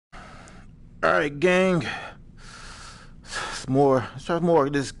Alright, gang. Let's try more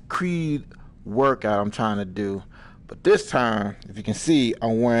of this Creed workout I'm trying to do. But this time, if you can see,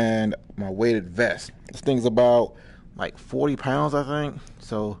 I'm wearing my weighted vest. This thing's about like 40 pounds, I think.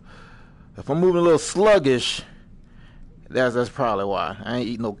 So if I'm moving a little sluggish, that's probably why. I ain't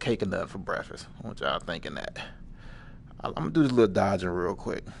eating no cake or nothing for breakfast. I want y'all thinking that. I'm gonna do this little dodging real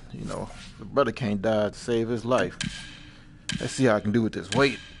quick. You know, the brother can't dodge to save his life. Let's see how I can do with this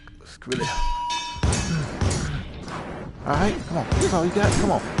weight. It's really... Alright, come on. That's all you got.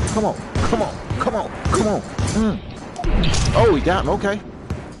 Come on. Come on. Come on. Come on. Come on. Oh, he got him. Okay.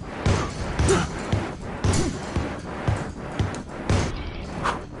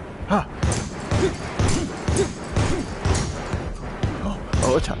 Huh.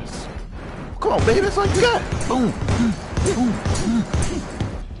 Oh, it's chance. Come on, baby. That's all you got. Boom. Boom.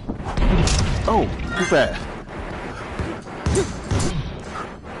 Oh, too fast.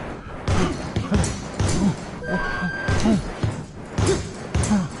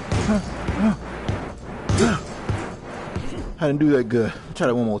 I didn't do that good. I'll try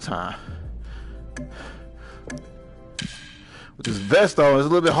that one more time. With this vest on, it's a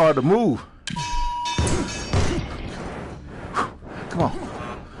little bit hard to move. Come on.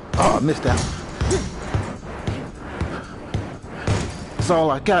 Oh, I missed that one. That's all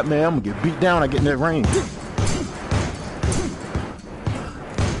I got, man. I'm gonna get beat down. I get in that range.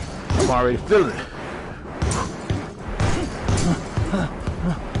 I'm already feeling it.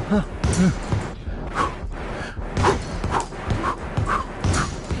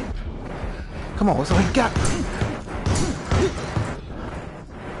 Come on, that's all you got.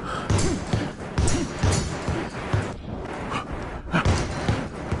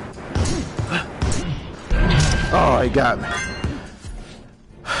 Oh, he got me.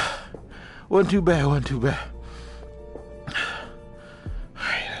 Wasn't too bad, wasn't too bad.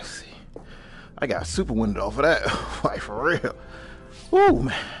 Alright, let's see. I got a super window off of that. Like, for real. Ooh,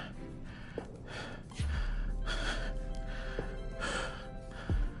 man.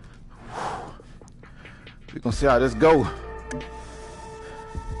 We're gonna see how this go.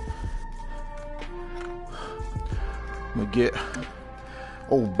 I'm gonna get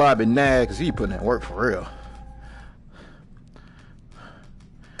old Bobby Nag, cause he putting in work for real.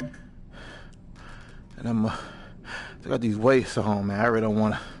 And I got these weights on, man. I really don't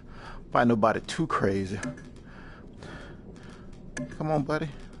wanna fight nobody too crazy. Come on, buddy.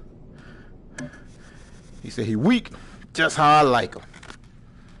 He said he weak, just how I like him.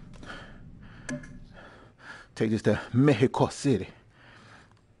 Take this to Mexico City.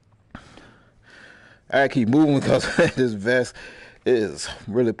 I keep moving because this vest is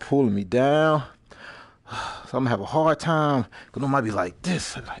really pulling me down. So I'm gonna have a hard time because it might be like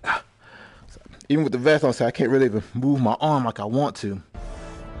this. Like, So even with the vest on, so I can't really even move my arm like I want to.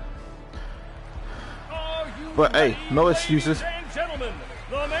 But hey, no excuses. I'm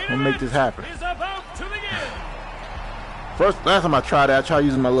gonna make this happen. Last time I tried that, I tried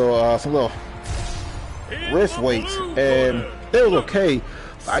using my little some little wrist weights, and it was okay.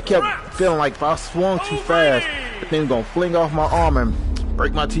 I kept feeling like if I swung too fast, the thing's gonna fling off my arm and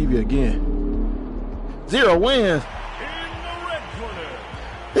break my TV again. 0 wins.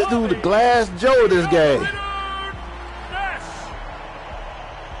 This dude the Glass Joe this game.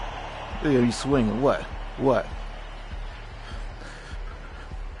 Look at me swinging. What?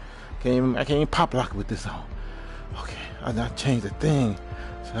 I can't even pop lock with this on. Okay, I gotta change the thing,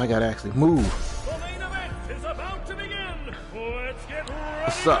 so I gotta actually move.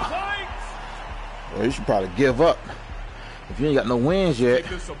 What's up? Well, you should probably give up if you ain't got no wins yet.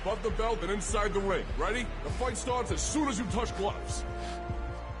 Take this above the belt and inside the ring. Ready? The fight starts as soon as you touch gloves.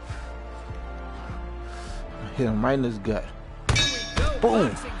 Hit him right in his gut.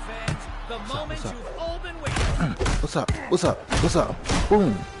 Boom. What's up?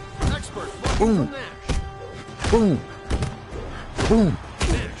 Boom. Boom. Boom. Boom.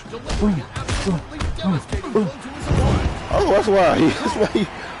 Boom. Boom. Oh, that's why he.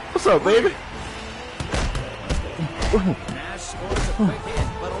 What's up, baby? Nash scores a quick hit,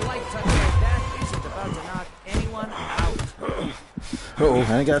 but a light touch like that isn't about to knock anyone out. Oh,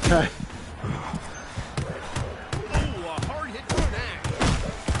 I ain't got time. Ooh, a hard hit for Nash.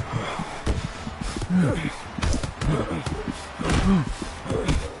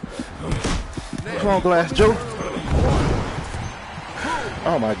 Come on, Glass Joe.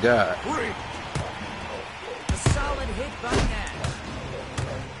 Oh my God. A solid hit by Nash.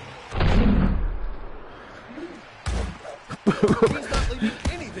 He's not leaving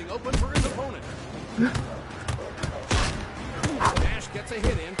anything open for his opponent. Nash gets a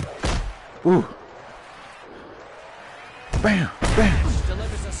hit in. Ooh. Bam, bam.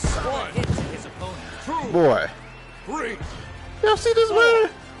 Delivers a solid hit to his Boy. 3, Y'all see this, man?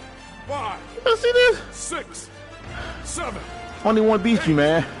 5, Y'all see this? 6, 7. Only one beat you,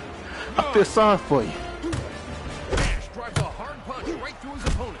 man. I feel sorry for you. Nash drives a hard punch right through his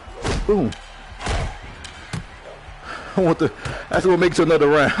opponent. Boom. I want the. That's what makes another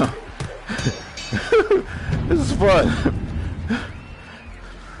round. This is fun.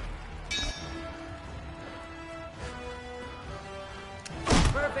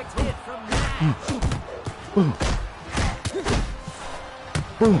 Perfect hit from Nash. Boom.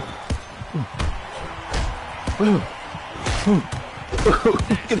 Boom. Boom. Boom.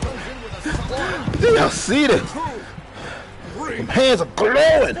 Do y'all see this? Them hands are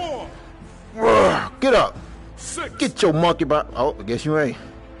glowing. 4, Get up. 6. Get your monkey butt. Oh, I guess you ain't.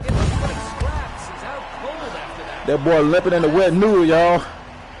 If the foot scraps, he's out cold after that. That boy limping in the wet noodle, y'all.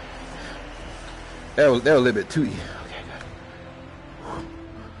 That was a little bit too easy.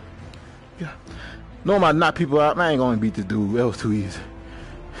 Yeah. Normally I knock people out. I ain't gonna beat this dude. That was too easy.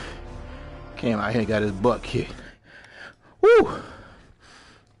 Came out here and got his butt kicked. Woo!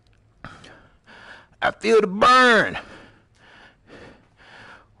 I feel the burn.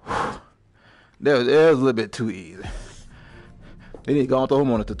 That was a little bit too easy. They need to go and throw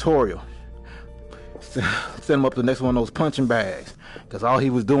him on a tutorial. Send him up to the next one of those punching bags. Because all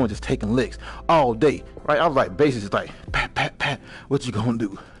he was doing was just taking licks all day. Right? I was like, basically just like, pat, pat, pat. What you gonna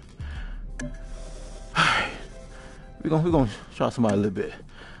do? Alright. We're gonna try somebody a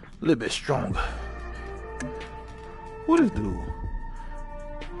little bit stronger. What is dude?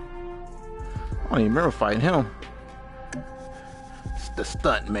 I don't even remember fighting him. It's the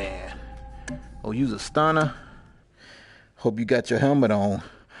stunt man. Oh, use a stunner. Hope you got your helmet on.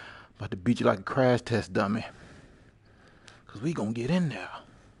 About to beat you like a crash test dummy. Cause we gonna get in there.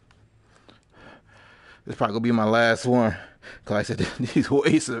 This probably gonna be my last one. Cause like I said, these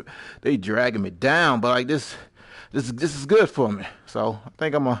weights they dragging me down. But like this is good for me. So I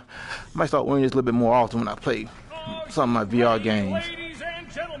think might start winning this a little bit more often when I play some of my VR games. Ladies and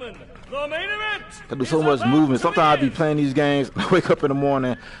gentlemen, the main event. I do so much movement. Sometimes I be playing these games. I wake up in the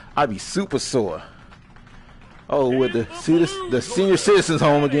morning, I be super sore. Oh, with the senior citizens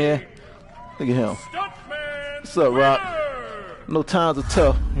home again. Look at him. What's up, Rock? No times are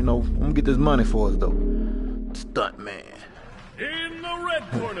tough. You know, I'm gonna get this money for us though. Stunt man. In the red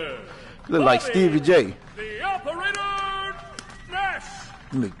corner. Look like Stevie J. The operator, Nash.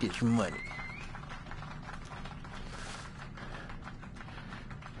 Let me get your money.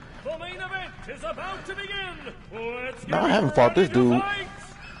 The main event is about to begin. Let's No, get I haven't fought this ready to dude. fight.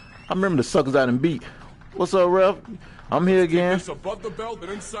 I remember the suckers I done beat. What's up, Ref? I'm here again. It's above the belt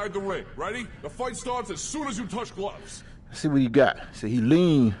and inside the ring. Ready? The fight starts as soon as you touch gloves. Let's see what he got. See, he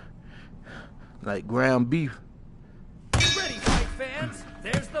lean like ground beef. Ready, fight fans?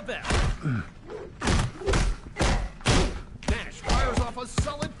 There's the bell. Nash fires off a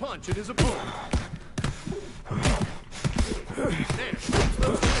solid punch at his opponent. Nash keeps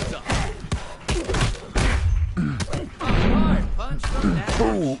those hands up. A hard punch from Nash.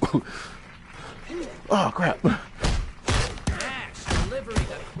 Ooh. Oh, crap. Nash delivering a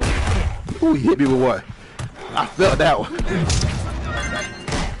quick hit. Ooh, he hit me with what? I felt that one.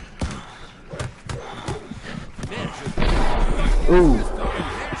 Ooh.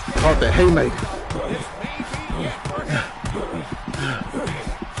 Caught the haymaker.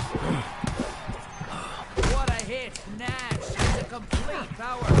 What a hit. Nash is a complete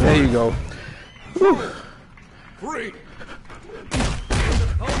power. There you go. Whew. 3, His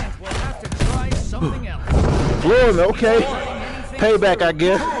opponent will have to try something else. Florida, okay. Payback, I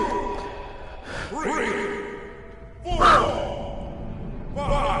guess. 3, 4,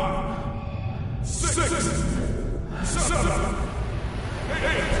 5, 6, 7, 8.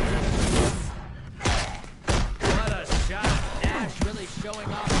 What a shot. Nash really showing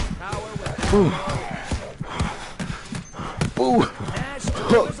off his power with that. Ooh. Nash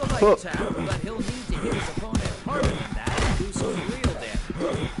delivers a light tap, but he'll need to hit his opponent harder than that and do some real damage.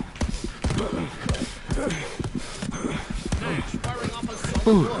 Nash firing off a solid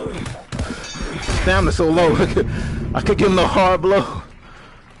blow. Stamina's so low. I could give him a hard blow.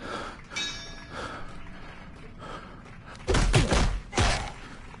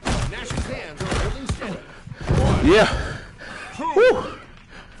 Nash's hands are holding steady. Yeah. 2, Woo.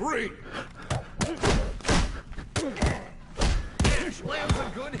 3. Nash lands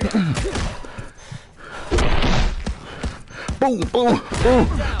a good hit. Boom, boom, boom.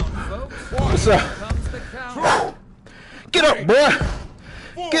 Down, folks. What's up? Comes the count. Get up, boy.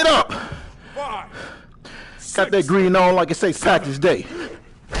 Get up. 5. Got that green on like it say Patrick's Day.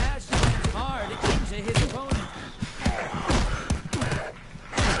 Nash lands hard into his opponent.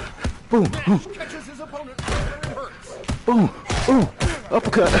 Boom. Nash catches his opponent where it hurts. Ooh,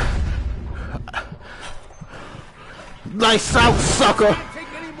 uppercut. Lights out, sucker. Can't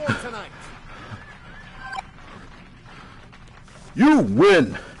take any more tonight. You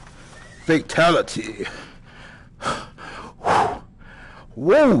win. Fatality.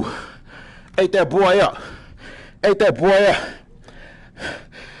 Whoa. Ate that boy up. Ate that boy up.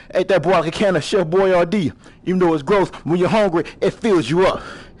 Ate that boy like a can of Chef Boyardee. Even though it's gross, when you're hungry, it fills you up.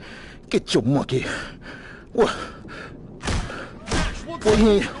 Get your monkey. What? Boy,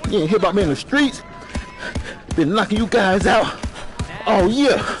 you ain't hear about me in the streets? Been knocking you guys out. Oh,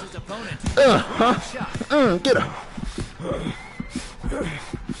 yeah. Get her.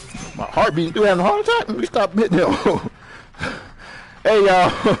 My heart beating. You having a heart attack? Let me stop hitting him. Hey,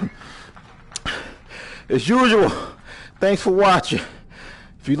 y'all. As usual, thanks for watching.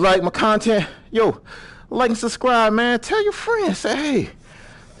 If you like my content, yo, like and subscribe, man. Tell your friends. Say, hey,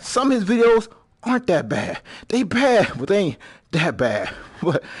 some of his videos aren't that bad. They bad, but they ain't that bad.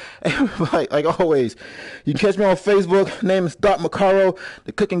 But like always, you can catch me on Facebook. Name is Doc Macaro,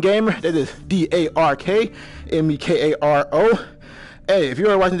 the Cooking Gamer. That is DARKMEKARO. Hey, if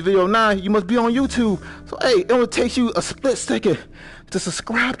you're watching the video now, you must be on YouTube. So hey, it only takes you a split second to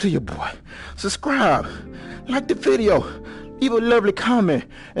subscribe to your boy. Subscribe, like the video, leave a lovely comment,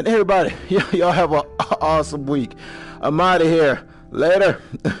 and everybody, y'all have an awesome week. I'm out of here. Later.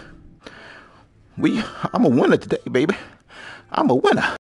 I'm a winner today, baby. I'm a winner.